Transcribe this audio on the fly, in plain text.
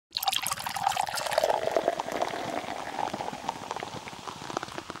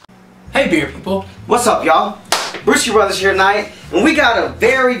Hey beer people. What's up, y'all? Brewski Brothers here tonight, and we got a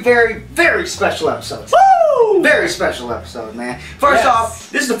very special episode. Woo! Very special episode, man. First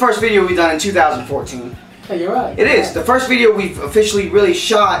off, this is the first video we've done in 2014. Hey, you're right. It is the first video we've officially really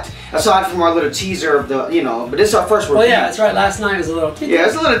shot, aside from our little teaser of the, but this is our first review. Oh yeah, that's right. Last night was a little teaser. Yeah,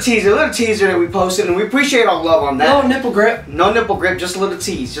 it's a little teaser that we posted, and we appreciate all the love on that. No nipple grip. No nipple grip, just a little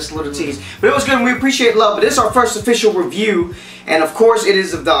tease, But it was good, and we appreciate love. But this is our first official review, and of course it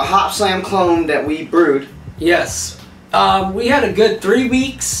is of the Hopslam clone that we brewed. Yes. We had a good 3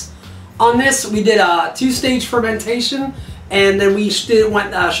 weeks on this. We did a 2-stage fermentation, and then we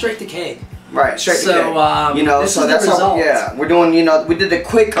went straight to keg. Right, straight to keg. So that's how, we're doing, we did the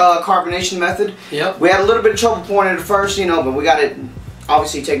quick carbonation method. Yep. We had a little bit of trouble pouring it at first, but we got it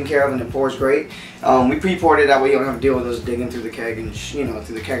obviously taken care of, and it pours great. We pre-poured it, that way you don't have to deal with us digging through the keg and,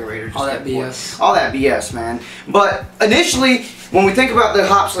 through the kegerator. All that BS. All that BS, man. But initially, when we think about the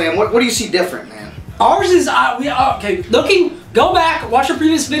Hopslam, what do you see different, man? Ours is, go back, watch our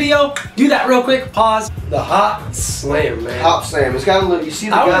previous video, do that real quick, pause. The Hopslam, man. Hopslam. It's got a little, you see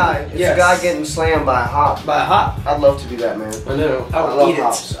the guy, it's a guy getting slammed by a hop. By a hop. I'd love to do that, man. I know. I love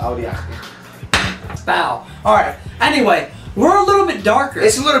hops. Oh, yeah. Bow. Alright, anyway, we're a little bit darker.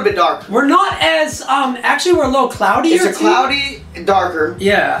 It's a little bit darker. We're not as, actually we're a little cloudier. It's a cloudy, darker.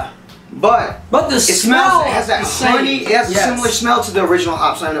 Yeah. But the smell, it has that honey, it has a similar smell to the original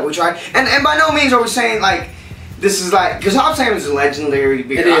Hopslam that we tried. And by no means are we saying like this is like, because Hopslam is a legendary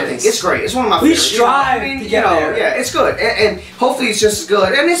beer. I think it's great. It's one of my favorites. We strive to get there. Yeah, it's good, and hopefully it's just as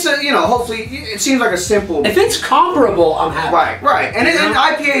good. And it's a, hopefully it seems like a simple. If it's comparable, I'm happy. Right. And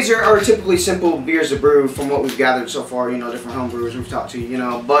IPAs are typically simple beers to brew from what we've gathered so far. Different home brewers we've talked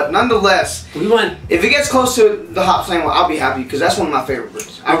to. But nonetheless, if it gets close to the Hopslam, I'll be happy because that's one of my favorite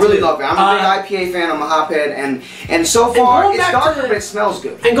brews. I really love it. I'm a big IPA fan. I'm a hophead, and so far it's darker, but it smells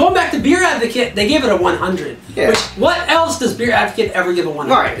good. And going back to Beer Advocate, they gave it a 100. Yeah. What else does Beer Advocate ever give a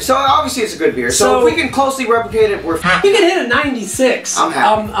 100? Right, so obviously it's a good beer. So if we can closely replicate it, we can hit a 96. I'm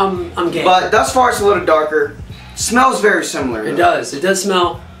happy. I'm game. But thus far it's a little darker. Smells very similar. It does. It does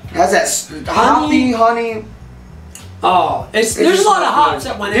smell. It has that honey. Oh, there's a lot of hops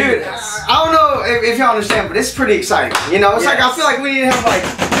that went into this. I don't know if y'all understand, but it's pretty exciting. It's like I feel like we need to have like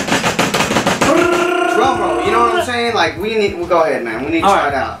drum roll. You know what I'm saying? Like we'll go ahead, man. We need to try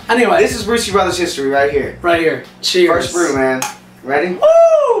it out. Anyway, this is Brewski Brothers history right here. Right here. Cheers. First brew, man. Ready?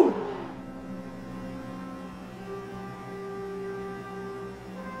 Woo!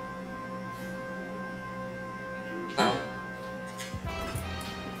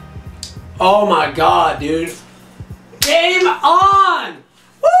 Oh my god, dude. Game on!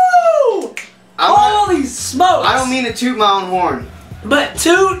 Woo! Holy smokes! I don't mean to toot my own horn. But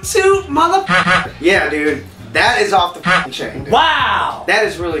toot mother. Yeah, dude. That is off the chain. Dude. Wow! That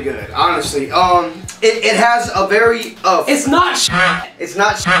is really good, honestly. It has a very it's not It's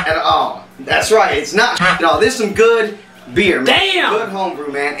not at all. That's right. It's not at all. This is some good beer, man. Damn! Good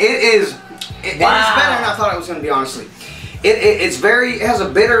homebrew, man. It's better than I thought it was gonna be, honestly. It has a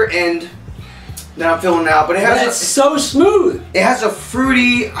bitter end that I'm feeling now, but it's so smooth. It has a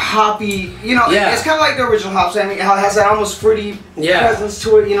fruity, hoppy, it's kind of like the original Hopslam. It has that almost fruity presence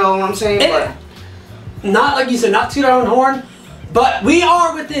to it, you know what I'm saying? But not like you said, not toot our own horn, but we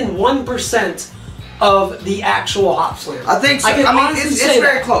are within 1% of the actual Hopslam. I think so. It's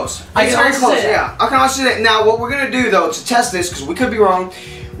very close. It's very close, yeah. I can honestly say that. Now, what we're gonna do though to test this, because we could be wrong,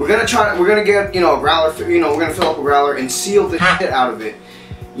 we're gonna get a growler, we're gonna fill up a growler and seal the shit out of it.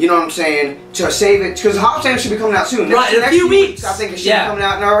 You know what I'm saying? To save it, because Hopslam should be coming out soon. Right, in a few weeks. I think it should be coming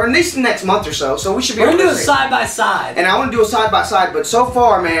out, or at least the next month or so. So we should be. We're gonna do a side by side. And I want to do a side by side, but so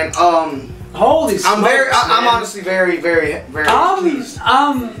far, man, holy smokes, I'm honestly very pleased.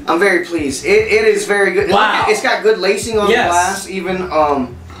 I'm very pleased. It is very good. Wow. It's got good lacing on the glass, even.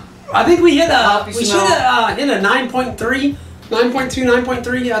 I think we should have hit a 9.3, 9.2,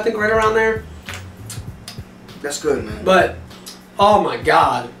 9.3. I think right around there. That's good, man. But. Oh my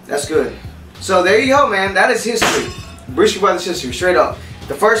god. That's good. So there you go, man. That is history. Brewski Brothers history, straight up.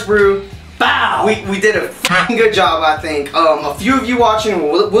 The first brew. Bow! We did a f***ing good job, I think. A few of you watching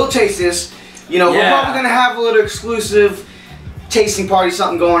will taste this. We're probably going to have a little exclusive tasting party,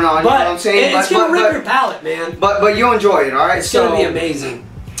 something going on. You know what I'm saying? It's going to rip your palate, man. But you'll enjoy it, alright? It's going to be amazing.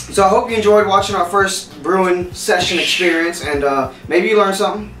 So I hope you enjoyed watching our first brewing session experience, and maybe you learned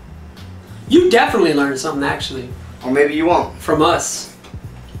something. You definitely learned something, actually. Or maybe you won't. From us.